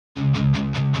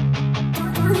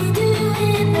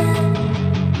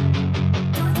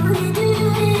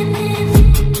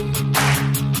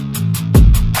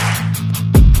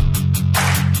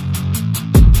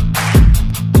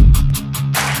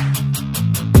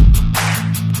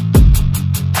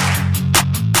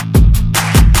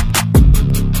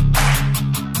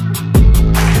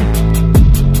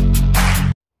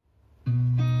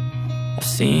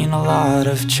Seen a lot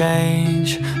of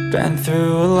change, been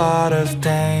through a lot of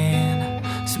pain.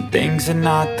 Some things are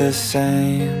not the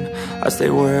same as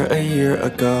they were a year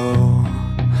ago,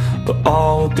 but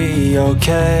all will be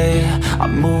okay. I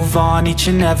move on each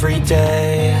and every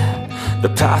day.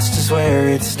 The past is where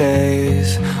it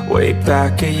stays, way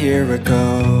back a year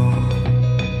ago.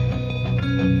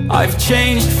 I've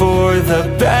changed for the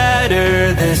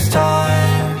better this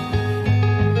time.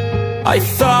 I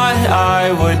thought I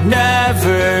would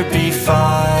never be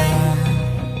fine.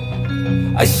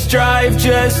 I strive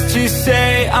just to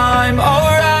say I'm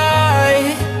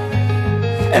alright,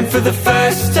 and for the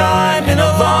first time in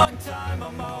a long time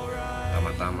I'm alright.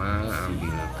 Pertama-tama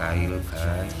ambil kail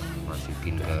guys,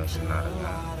 masukin ke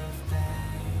senarnya.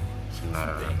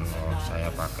 Senar saya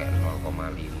pakai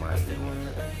 0,5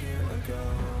 ini,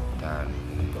 dan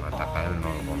mata kail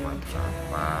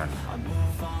 0,8.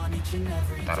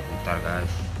 Putar-putar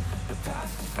guys,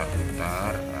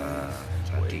 putar-putar,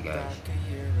 jadi guys,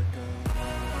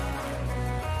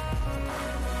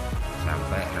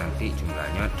 sampai nanti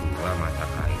jumlahnya 2 mata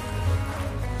kail.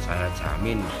 Saya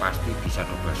jamin pasti bisa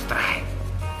double strike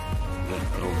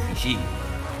mikrovisi.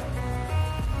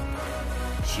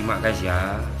 Simak guys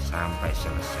ya sampai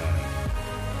selesai.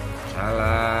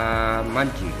 Salam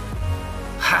mancing.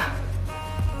 Hah.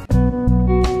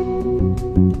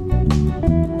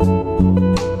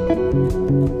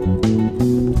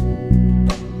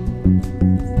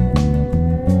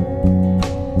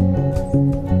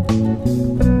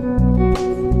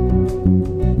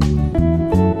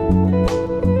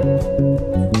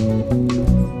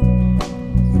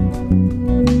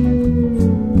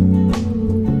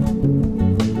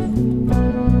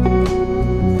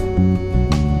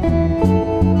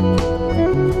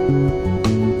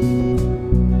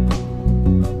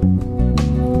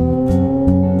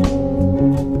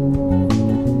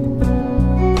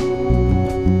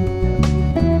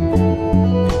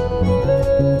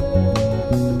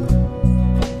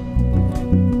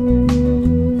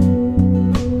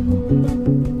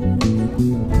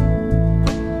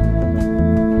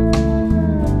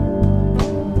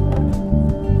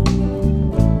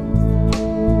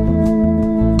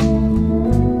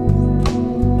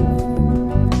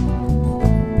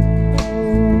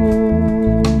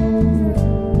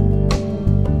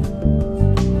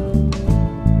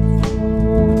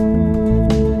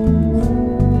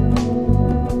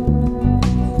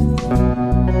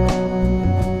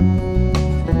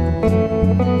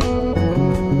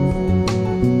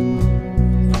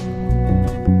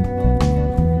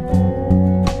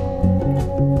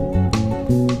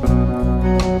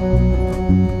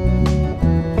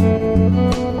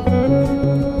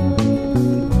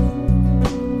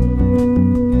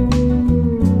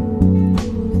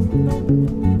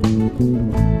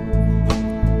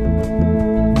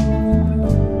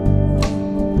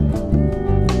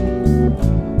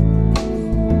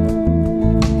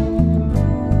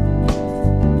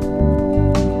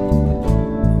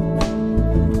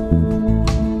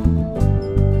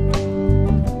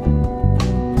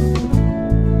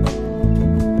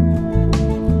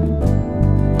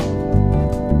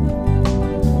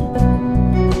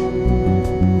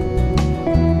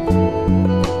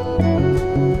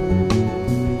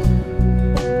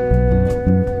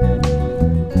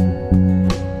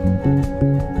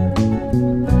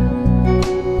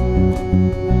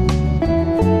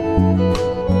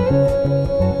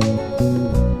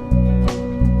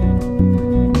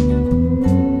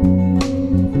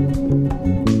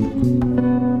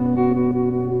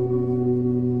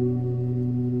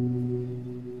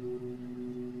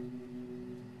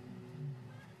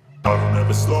 I don't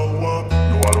ever slow up,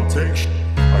 no I don't take shit.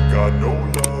 I got no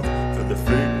love for the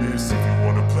fakeness. If you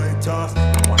wanna play tough,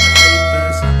 I wanna hate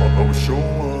this, I'll always show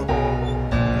up.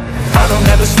 I don't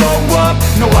ever slow up,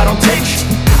 no I don't take shit.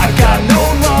 I got no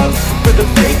love for the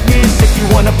fakeness. If you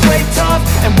wanna play tough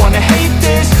and wanna hate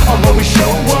this, I'll always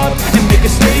show up and make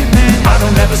a statement. I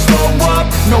don't ever slow up,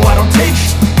 no I don't take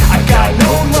shit. I got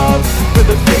no love for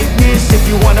the fakeness. If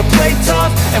you wanna play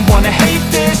tough and wanna hate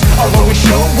this, I'll always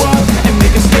show up and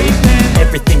make a statement.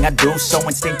 Everything I do so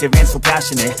instinctive and so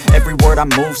passionate. Every word I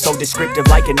move so descriptive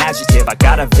like an adjective. I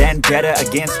got a vendetta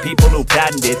against people who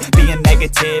patented being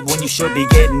negative when you should be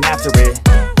getting after it.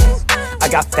 I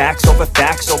got facts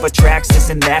over tracks, this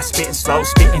and that, spitting slow,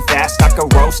 spitting fast. I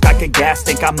could roast, I could gas,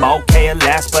 think I'm okay at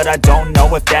last, but I don't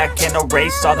know if that can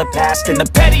erase all the past. And the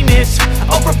pettiness,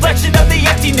 a reflection of the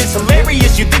emptiness.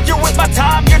 Hilarious, you think you're worth my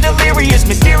time, you're delirious.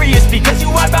 Mysterious, because you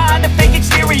hide behind a fake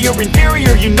exterior.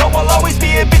 Inferior, you know I'll always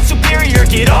be a bit superior.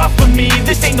 Get off of me,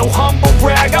 this ain't no humble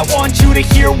brag. I want you to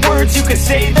hear words, you can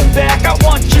say them back. I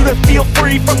want you to feel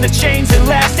free from the chains that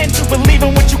last, and to believe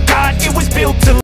in what you got, it was built to